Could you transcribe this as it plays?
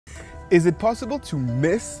Is it possible to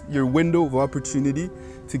miss your window of opportunity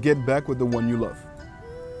to get back with the one you love?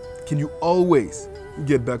 Can you always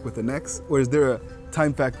get back with an ex, or is there a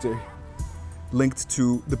time factor linked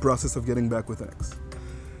to the process of getting back with an ex?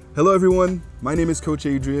 Hello everyone, my name is Coach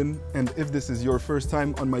Adrian, and if this is your first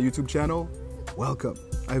time on my YouTube channel, welcome.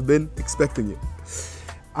 I've been expecting you.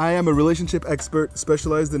 I am a relationship expert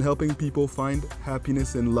specialized in helping people find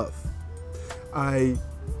happiness in love. I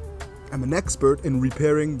am an expert in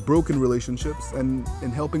repairing broken relationships and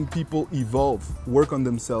in helping people evolve, work on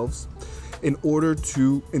themselves in order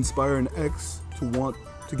to inspire an ex to want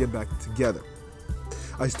to get back together.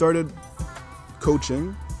 I started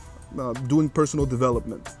coaching, doing personal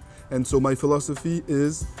development. And so my philosophy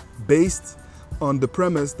is based on the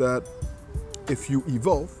premise that if you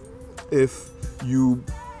evolve, if you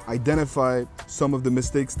identify some of the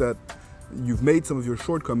mistakes that you've made, some of your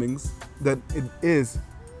shortcomings, that it is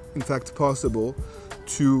in fact possible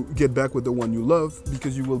to get back with the one you love,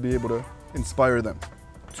 because you will be able to inspire them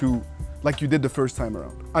to, like you did the first time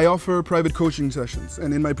around. I offer private coaching sessions,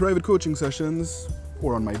 and in my private coaching sessions,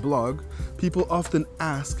 or on my blog, people often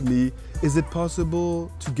ask me, is it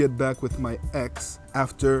possible to get back with my ex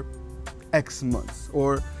after X months,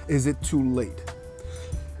 or is it too late?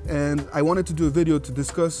 And I wanted to do a video to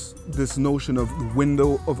discuss this notion of the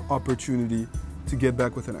window of opportunity to get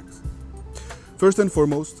back with an ex. First and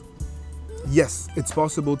foremost, yes, it's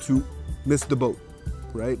possible to miss the boat,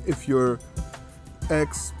 right? If your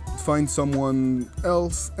ex finds someone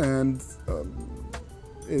else and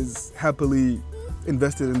is happily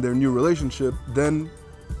invested in their new relationship, then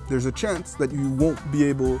there's a chance that you won't be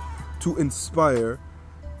able to inspire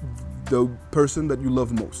the person that you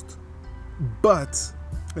love most. But,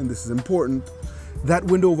 and this is important, that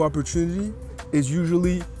window of opportunity is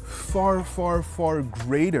usually far, far, far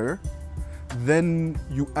greater than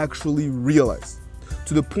you actually realize.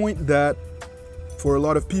 To the point that for a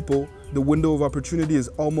lot of people, the window of opportunity is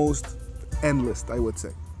almost endless, I would say.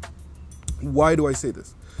 Why do I say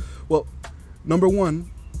this? Well, number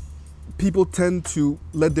one, people tend to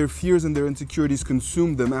let their fears and their insecurities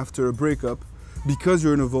consume them after a breakup. Because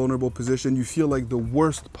you're in a vulnerable position, you feel like the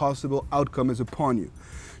worst possible outcome is upon you.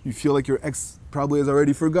 You feel like your ex probably has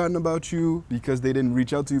already forgotten about you because they didn't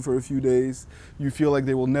reach out to you for a few days. You feel like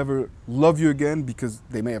they will never love you again because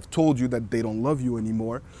they may have told you that they don't love you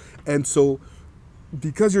anymore. And so,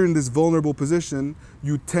 because you're in this vulnerable position,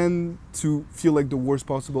 you tend to feel like the worst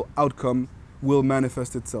possible outcome will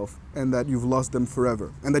manifest itself and that you've lost them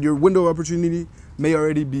forever and that your window of opportunity may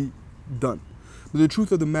already be done. But the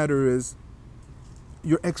truth of the matter is,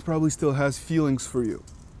 your ex probably still has feelings for you.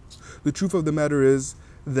 The truth of the matter is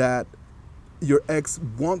that your ex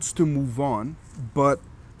wants to move on, but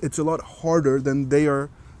it's a lot harder than they are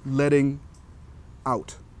letting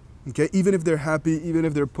out. Okay? Even if they're happy, even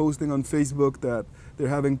if they're posting on Facebook that they're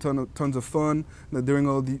having tons of fun, that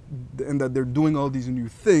they're doing all these new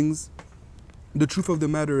things, the truth of the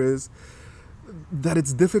matter is that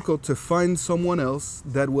it's difficult to find someone else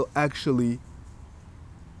that will actually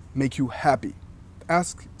make you happy.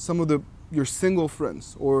 Ask some of your single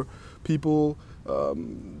friends or people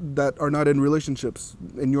that are not in relationships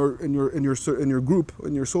in your group,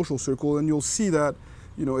 in your social circle, and you'll see that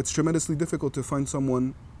it's tremendously difficult to find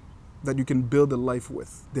someone that you can build a life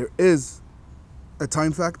with. There is a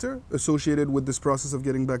time factor associated with this process of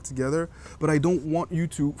getting back together, but I don't want you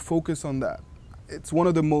to focus on that. It's one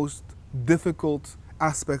of the most difficult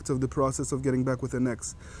aspects of the process of getting back with an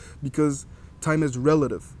ex, because time is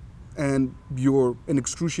relative. And you're in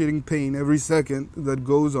excruciating pain every second that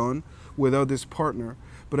goes on without this partner.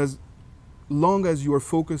 But as long as you are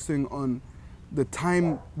focusing on the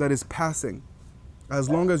time that is passing, as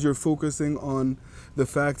long as you're focusing on the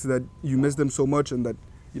fact that you miss them so much and that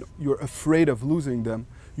you're afraid of losing them,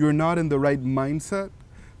 you're not in the right mindset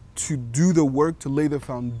to do the work, to lay the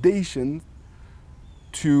foundation,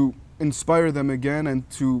 to inspire them again and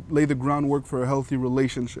to lay the groundwork for a healthy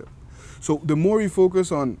relationship. So the more you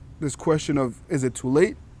focus on this question of, is it too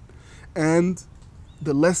late? And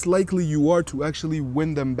the less likely you are to actually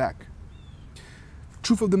win them back.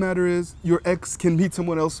 Truth of the matter is, your ex can meet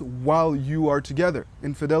someone else while you are together.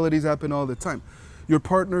 Infidelities happen all the time. Your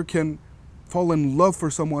partner can fall in love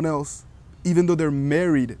for someone else even though they're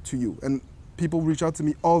married to you. And people reach out to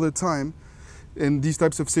me all the time in these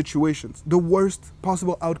types of situations. The worst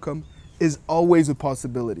possible outcome is always a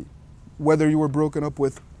possibility, whether you were broken up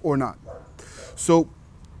with or not. So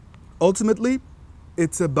ultimately,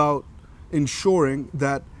 it's about ensuring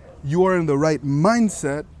that you are in the right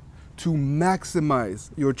mindset to maximize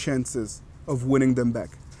your chances of winning them back.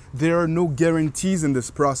 There are no guarantees in this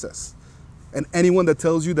process. And anyone that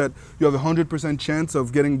tells you that you have a 100% chance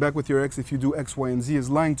of getting back with your ex if you do X, Y, and Z is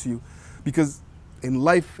lying to you. Because in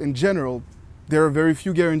life in general, there are very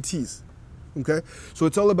few guarantees, okay? So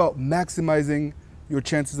it's all about maximizing your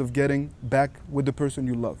chances of getting back with the person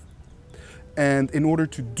you love. And in order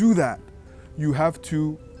to do that, you have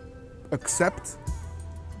to accept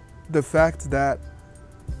the fact that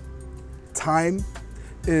time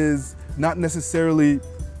is not necessarily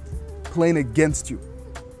playing against you.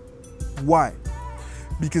 Why?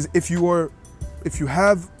 Because if you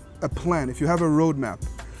have a plan, if you have a roadmap,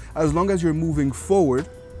 as long as you're moving forward,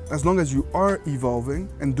 as long as you are evolving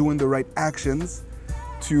and doing the right actions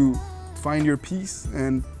to find your peace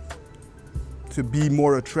and to be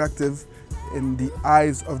more attractive in the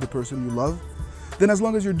eyes of the person you love, then as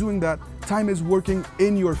long as you're doing that, time is working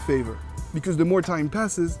in your favor. Because the more time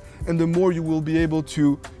passes and the more you will be able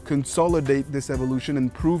to consolidate this evolution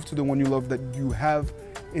and prove to the one you love that you have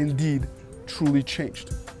indeed truly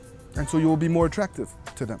changed. And so you will be more attractive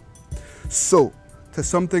to them. So, to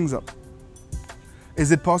sum things up,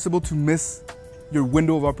 is it possible to miss your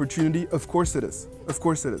window of opportunity? Of course it is. Of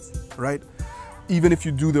course it is, right? Even if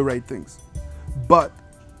you do the right things. But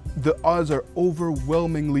the odds are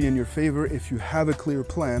overwhelmingly in your favor if you have a clear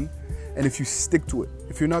plan and if you stick to it.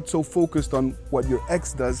 If you're not so focused on what your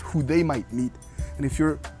ex does, who they might meet, and if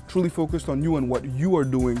you're truly focused on you and what you are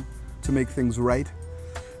doing to make things right,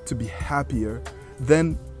 to be happier,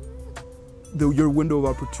 then your window of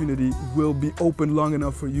opportunity will be open long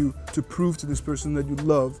enough for you to prove to this person that you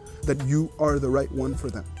love that you are the right one for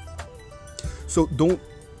them. So don't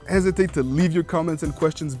hesitate to leave your comments and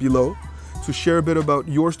questions below, to share a bit about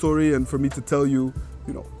your story and for me to tell you,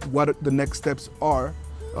 what the next steps are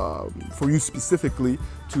for you specifically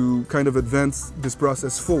to kind of advance this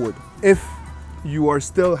process forward. If you are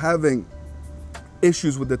still having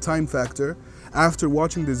issues with the time factor after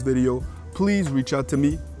watching this video, please reach out to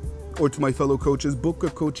me or to my fellow coaches, book a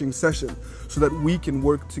coaching session so that we can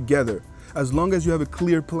work together. As long as you have a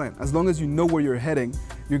clear plan, as long as you know where you're heading,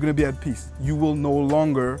 you're going to be at peace. You will no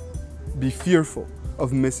longer be fearful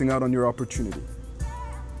of missing out on your opportunity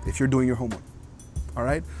if you're doing your homework. All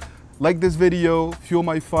right? Like this video, fuel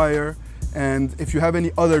my fire, and if you have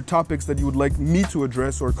any other topics that you would like me to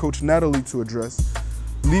address or Coach Natalie to address,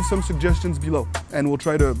 leave some suggestions below and we'll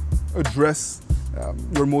try to address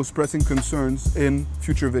your most pressing concerns in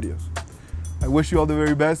future videos. I wish you all the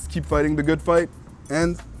very best. Keep fighting the good fight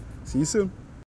and see you soon.